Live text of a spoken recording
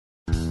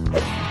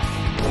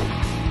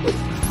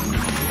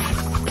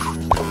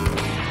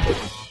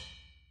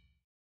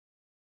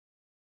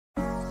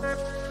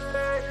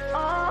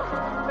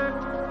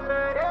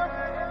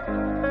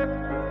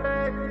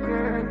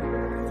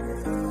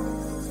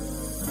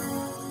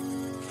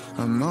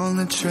I'm on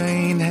the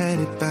train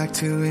headed back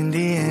to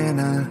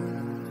Indiana.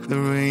 The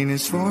rain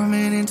is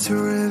forming into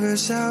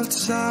rivers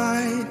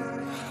outside,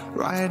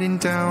 writing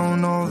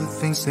down all the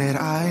things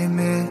that I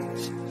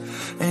miss,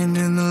 and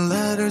in the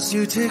letters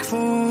you take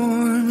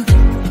form.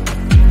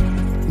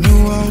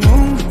 No, I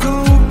won't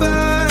go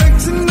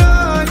back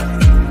tonight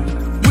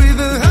with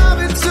the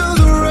habits of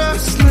the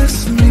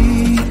restless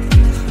me.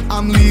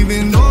 I'm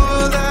leaving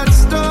all that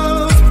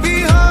stuff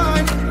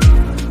behind.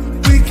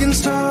 We can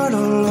start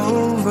all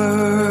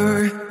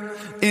over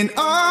in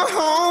our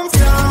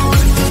hometown.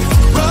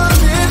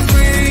 Running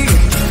free,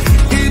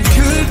 it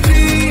could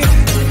be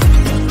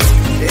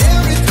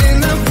everything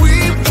that we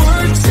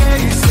were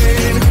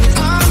chasing.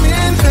 I'm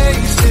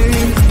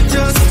impatient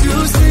just to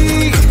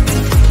see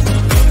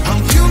how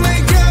you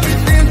make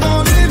everything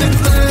fall into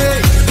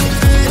place.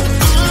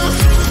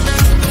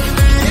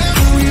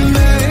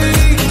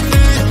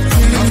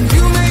 How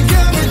you make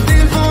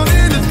everything fall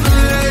into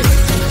place.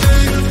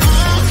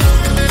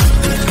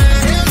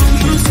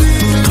 You see,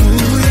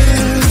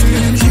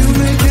 you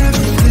make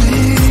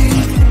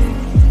everything.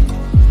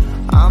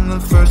 I'm the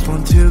first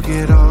one to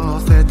get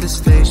off at the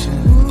station.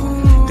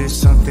 There's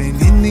something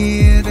in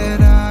the air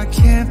that I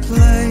can't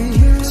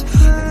place.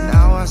 And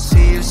now I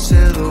see your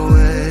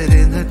silhouette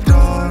in the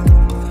dark.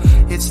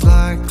 It's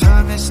like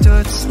time has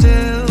stood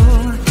still.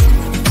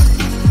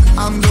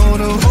 I'm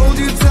gonna hold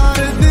you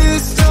tighter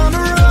this time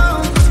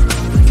around.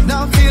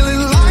 Now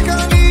feeling like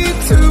I need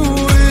to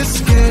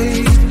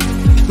escape.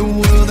 The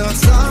world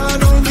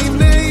outside only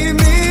made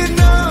me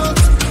numb.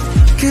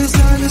 'Cause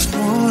I just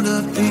wanna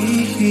be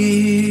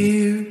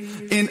here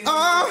in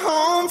our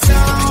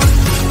hometown.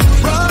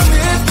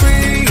 Running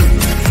free,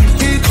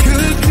 it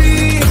could be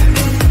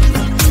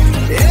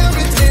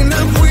everything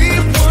that we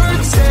were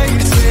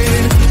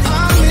chasing.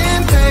 I'm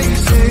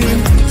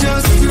impatient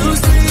just to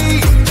see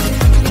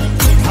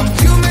how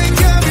you make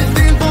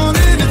everything fall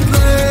into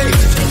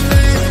place.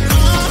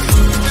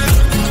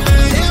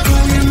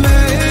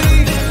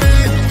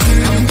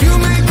 How you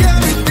make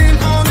everything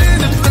fall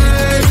into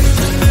place.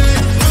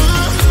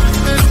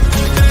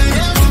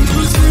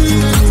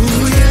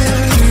 Ooh, yeah,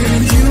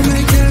 you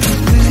make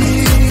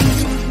everything.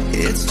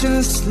 It's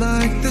just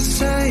like the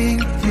saying,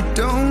 you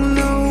don't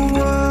know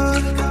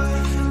what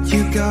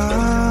you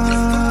got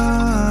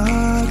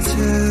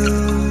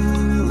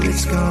till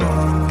it's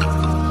gone.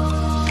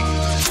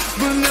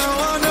 But now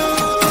I know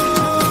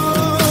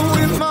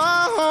in my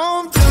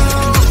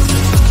hometown,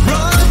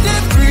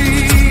 running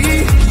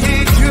free,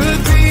 it could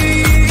be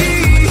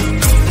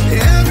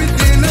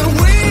everything that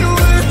we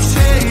were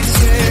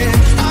chasing.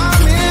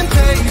 I'm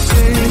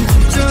impatient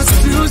just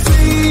to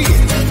see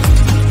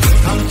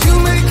how you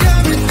make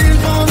everything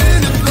fall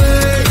into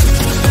place.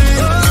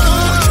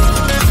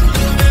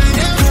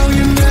 How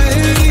you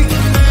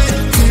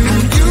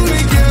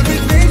make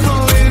everything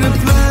fall into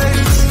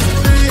place.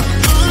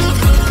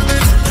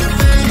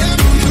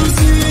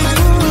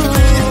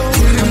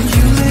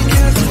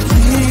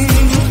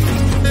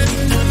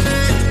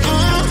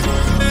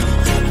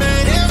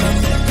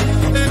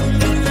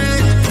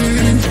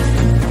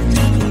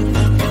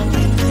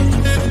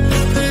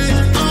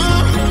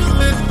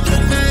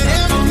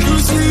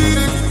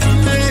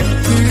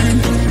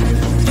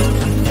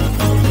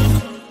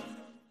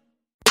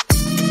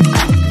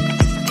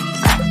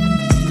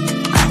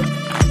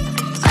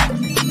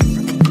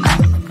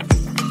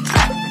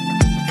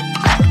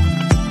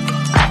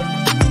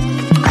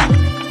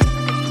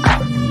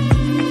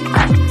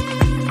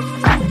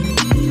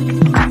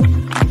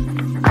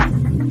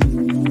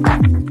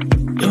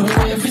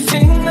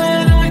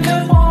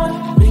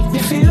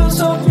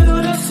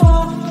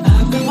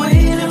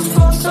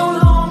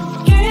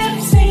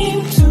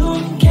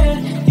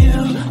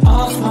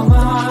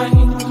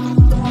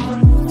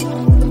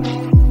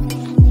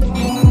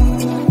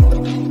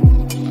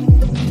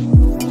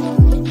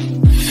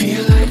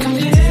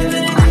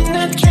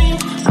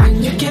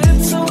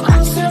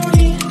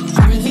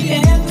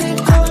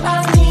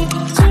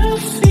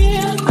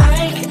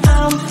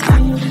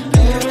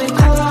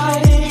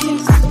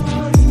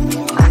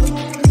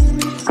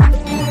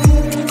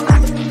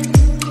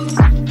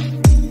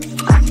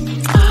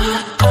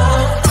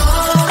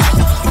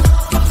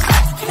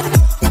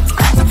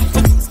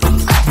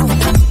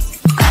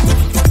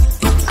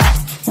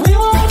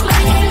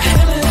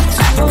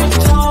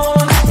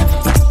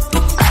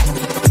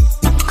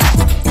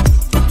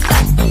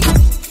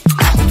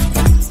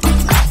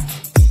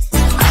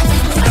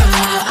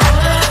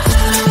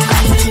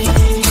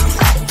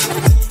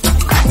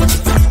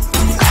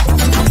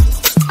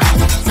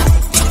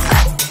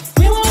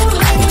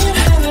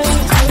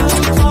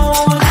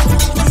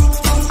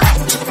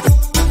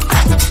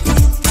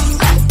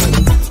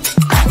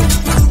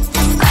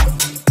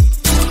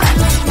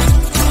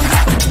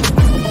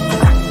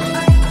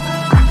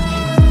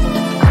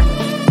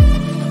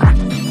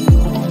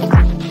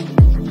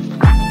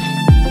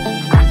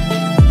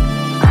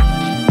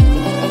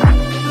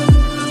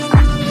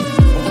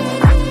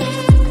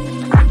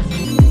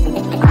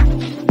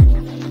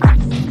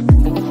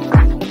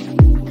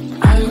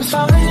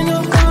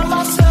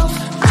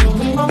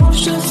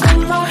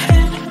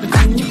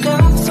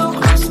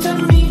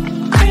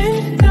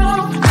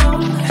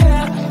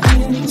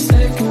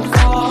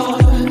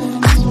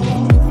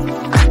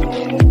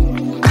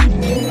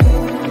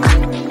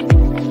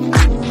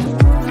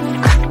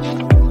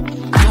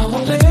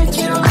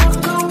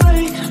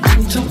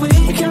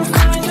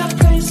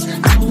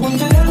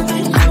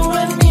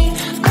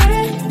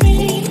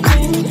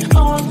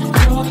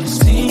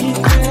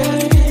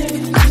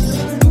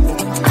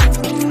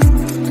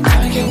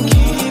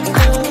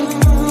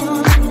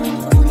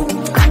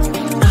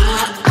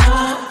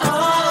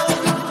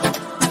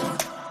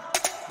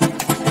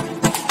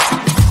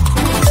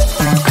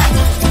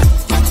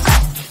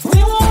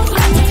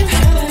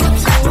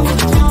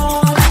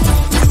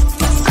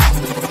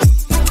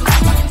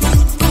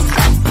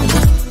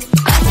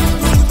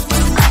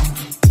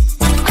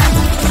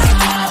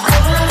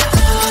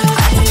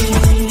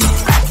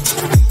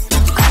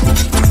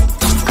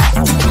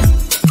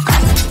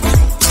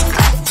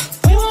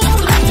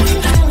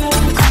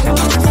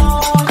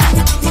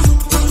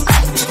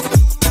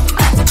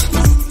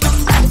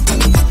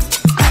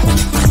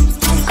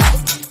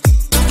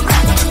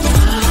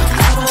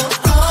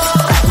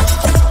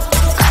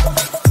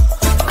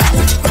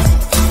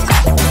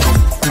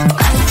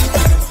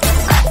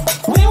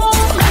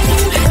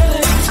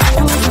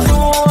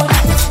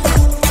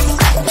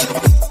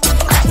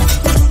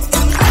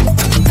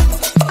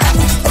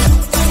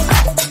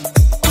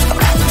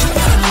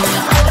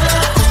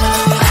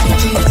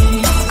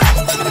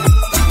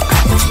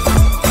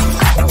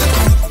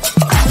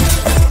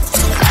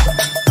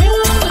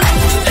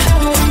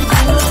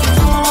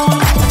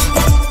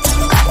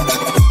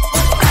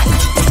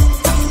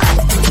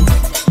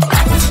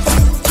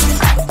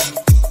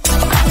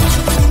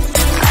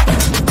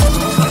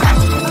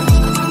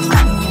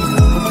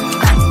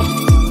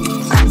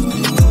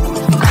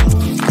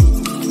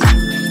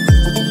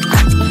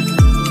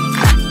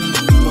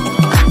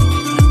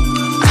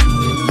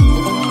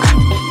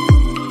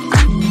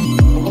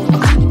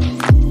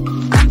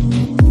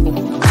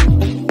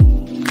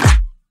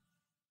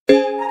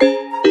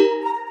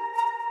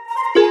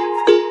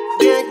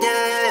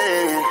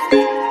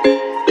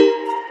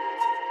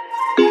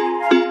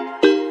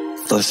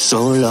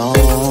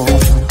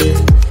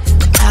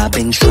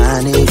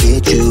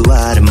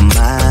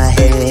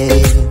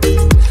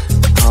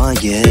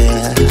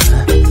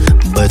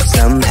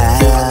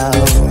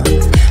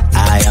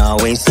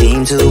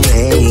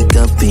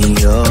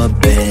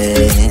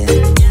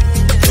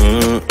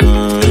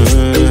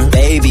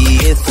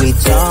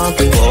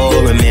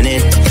 for a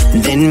minute,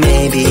 then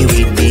maybe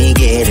we'd be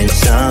getting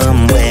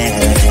somewhere.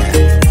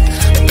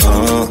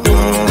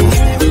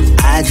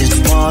 I just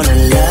wanna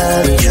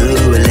love you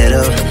a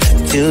little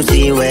to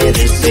see where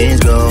this is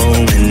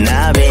going.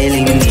 I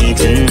really need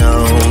to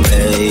know,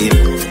 babe.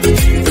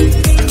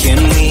 Can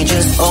we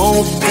just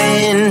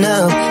open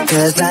up?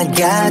 'Cause I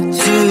got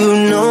to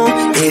know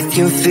if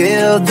you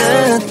feel the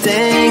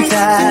things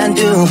I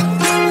do.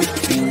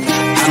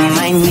 I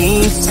might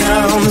need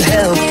some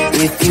help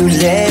if you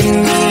let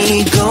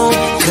me go.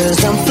 'Cause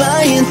I'm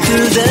flying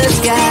through the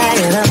sky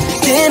and I'm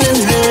getting a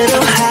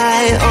little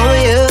high on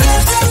you.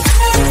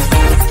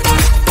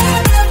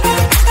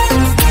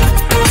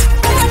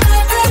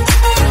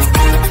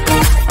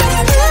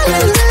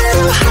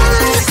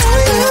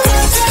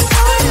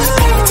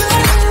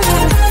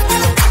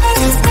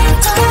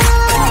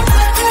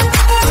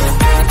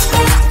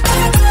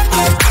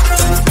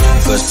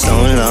 For so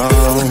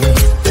long,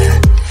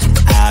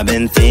 I've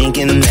been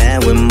thinking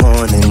that we're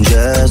more than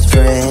just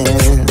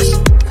friends.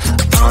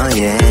 Oh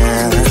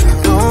yeah.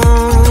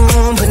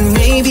 Oh, but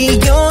maybe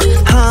your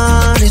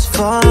heart is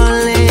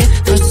falling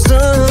for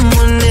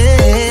someone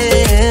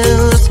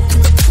else.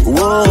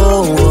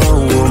 Whoa,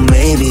 whoa, whoa,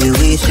 maybe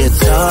we should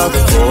talk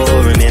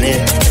for a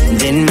minute,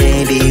 then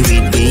maybe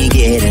we'd be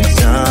getting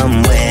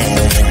somewhere.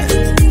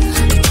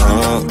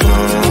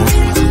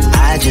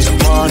 I just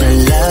wanna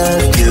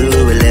love you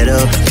a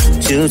little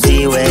to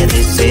see where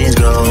this is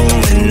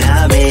going.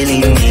 I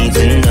really need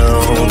to know,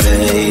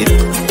 babe.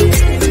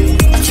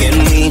 Can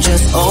we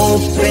just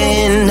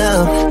open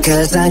up?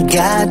 'Cause I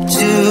got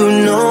to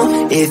know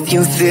if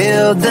you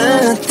feel the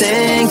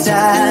things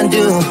I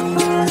do.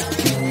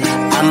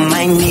 I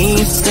might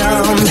need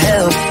some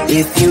help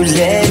if you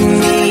let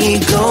me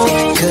go.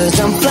 'Cause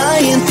I'm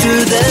flying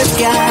through the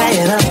sky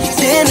and I'm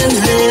getting a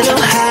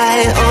little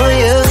high on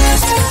you.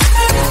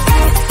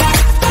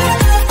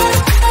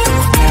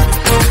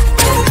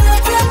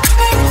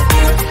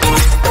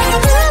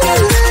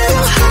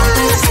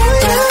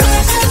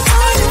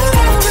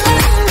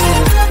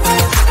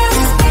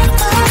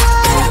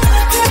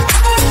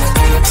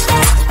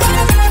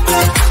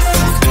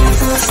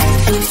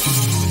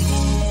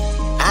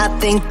 I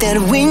think that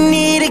we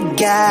need a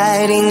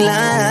guiding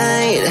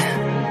light.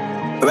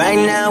 Right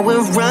now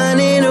we're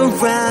running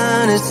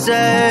around in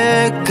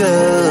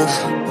circles,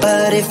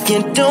 but if you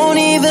don't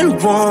even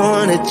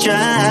wanna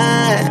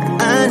try,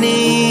 I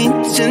need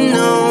to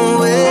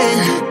know it.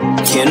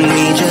 Can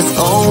we just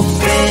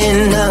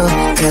open up?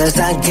 'Cause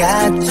I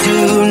got to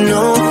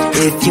know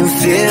if you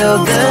feel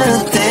the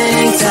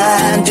things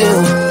I do.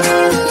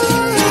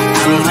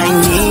 I might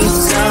need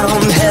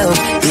some help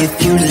if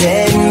you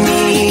let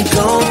me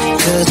go.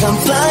 'Cause I'm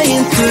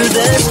flying through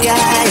the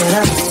sky and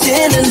I'm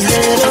getting a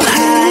little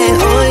high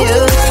on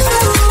you.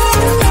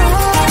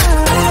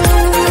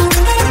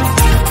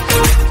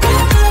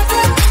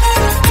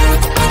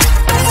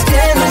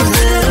 Getting a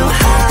little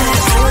high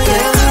on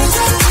you.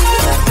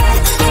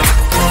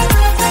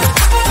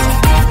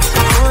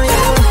 On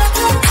you.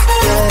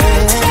 Yeah.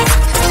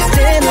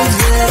 Getting a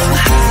little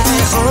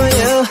high on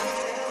you.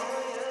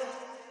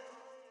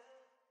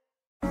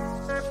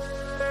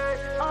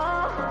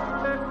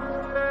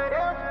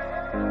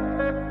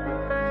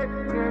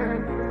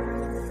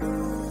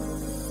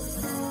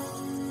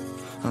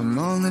 I'm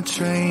on the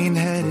train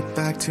headed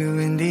back to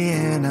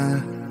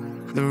Indiana.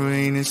 The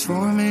rain is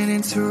forming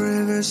into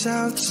rivers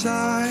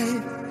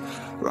outside,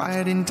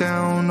 writing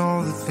down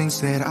all the things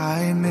that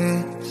I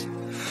miss,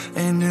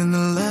 and in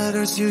the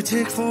letters you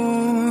take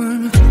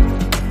form.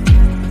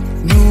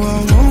 No, I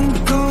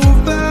won't go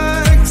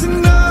back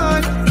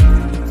tonight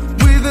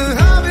with the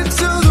habits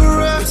of the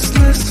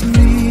restless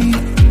me.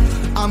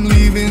 I'm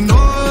leaving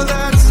all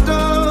that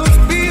stuff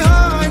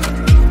behind.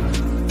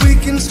 We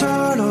can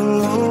start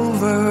all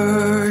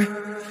over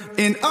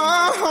in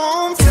our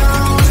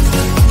hometown,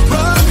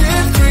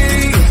 running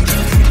free.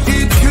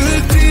 It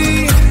could be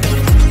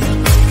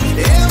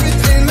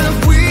everything that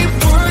we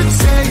were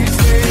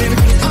chasing.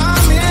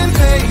 I'm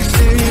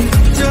impatient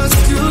just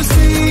to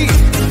see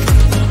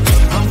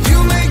how you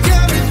make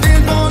everything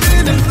fall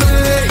into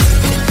place.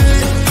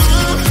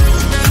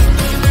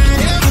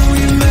 Yeah,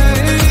 we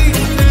make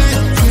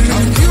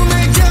how you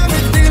make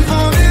everything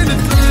fall into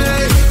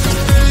place.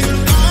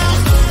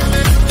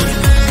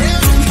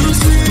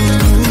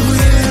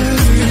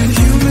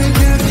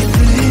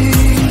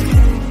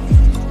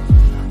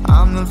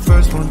 I'm the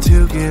first one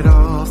to get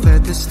off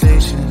at the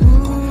station.